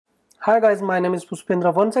Hi guys, my name is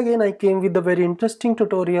Pushpendra. Once again I came with a very interesting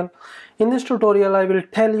tutorial. In this tutorial I will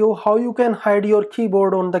tell you how you can hide your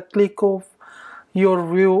keyboard on the click of your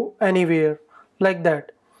view anywhere, like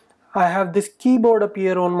that. I have this keyboard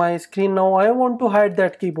appear on my screen. Now I want to hide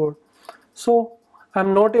that keyboard, so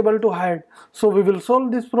I'm not able to hide. So we will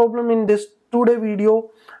solve this problem in this today video,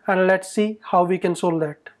 and let's see how we can solve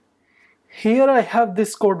that. Here I have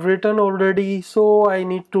this code written already, so I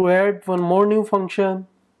need to add one more new function.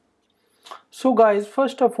 So guys,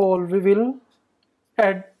 first of all we will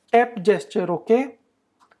add tap gesture. Okay,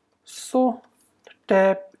 so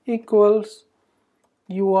tap equals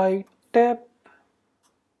UI tap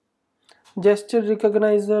gesture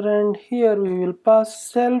recognizer, and here we will pass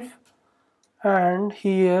self, and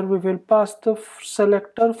here we will pass the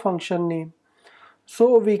selector function name.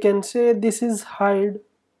 So we can say this is hide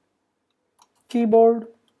keyboard.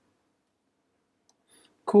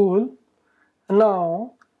 Cool.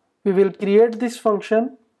 Now we will create this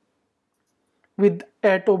function with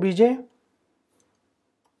 @obj.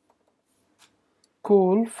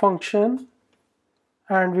 Cool function,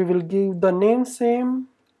 and we will give the name same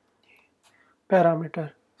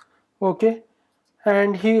parameter. Okay,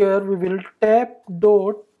 and here we will tap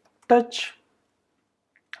dot touch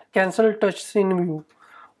cancel touch in view.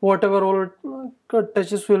 Whatever all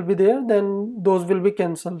touches will be there, then those will be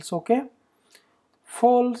cancels. Okay,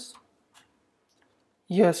 false.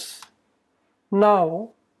 Yes. Now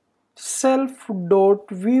self dot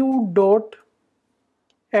view dot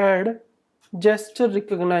add gesture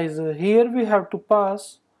recognizer. Here we have to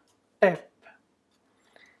pass tap.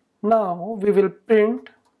 Now we will print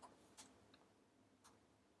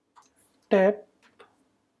tap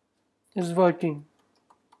is working.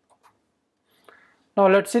 Now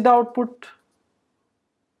let's see the output.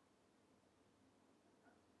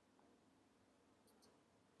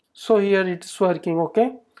 So here it is working.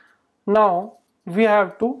 Okay, now we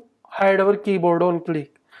have to hide our keyboard on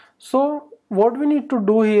click. So what we need to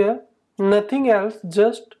do here, nothing else,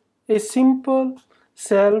 just a simple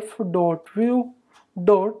self dot view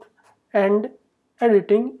dot end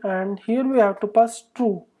editing, and here we have to pass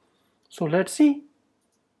true. So let's see.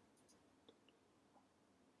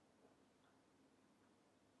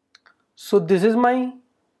 So this is my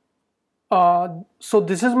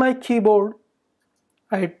keyboard.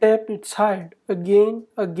 I tap, it's hide again.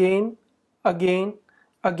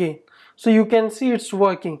 So you can see it's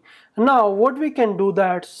working. Now what we can do,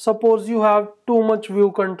 that suppose you have too much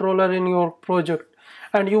view controller in your project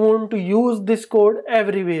and you want to use this code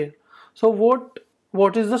everywhere. So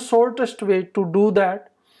what is the shortest way to do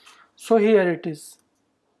that? So here it is.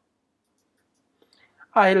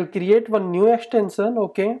 I'll create one new extension.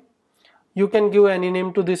 Okay, you can give any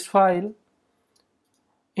name to this file.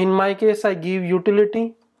 In my case I give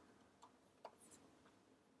utility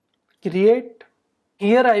create.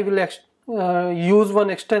 Here I will use one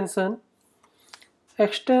extension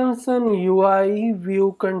UI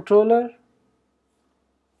view controller.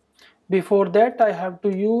 Before that I have to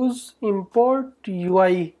use import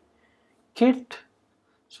UI kit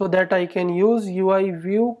so that I can use UI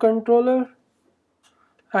view controller,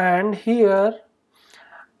 and here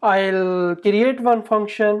I'll create one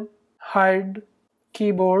function hide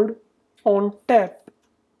keyboard on tap.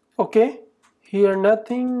 Okay, here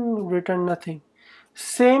nothing, written nothing.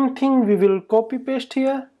 Same thing we will copy paste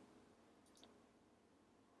here.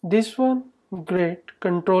 This one, great.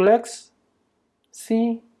 Control X,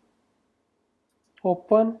 C,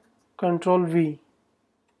 open, Control V.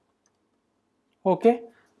 Okay,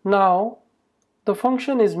 now the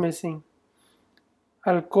function is missing.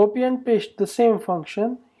 I'll copy and paste the same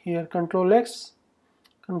function here. Control X,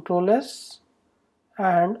 Control S,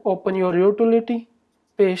 and open your utility,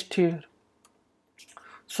 paste here.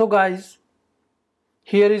 So guys,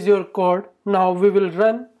 here is your code. Now we will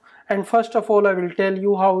run, and first of all I will tell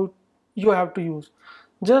you how you have to use.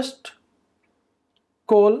 Just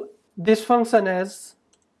call this function as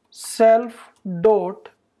self dot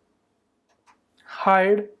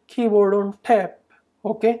hide keyboard on tap.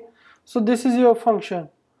 Okay, so this is your function.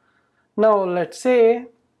 Now let's see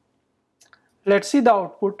the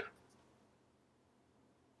output.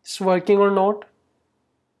 It's working or not.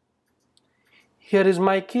 Here is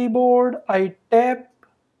my keyboard. I tap,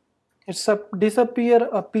 it's disappear,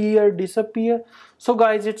 appear, disappear. So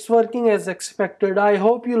guys, it's working as expected. I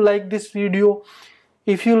hope you like this video.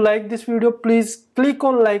 If you like this video, please click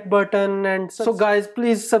on like button, and so guys,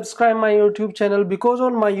 please subscribe my YouTube channel, because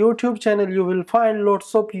on my YouTube channel you will find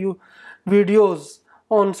lots of videos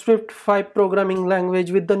on Swift 5 programming language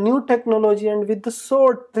with the new technology and with the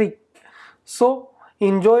short trick. So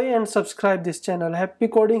enjoy and subscribe this channel. Happy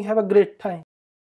coding, have a great time.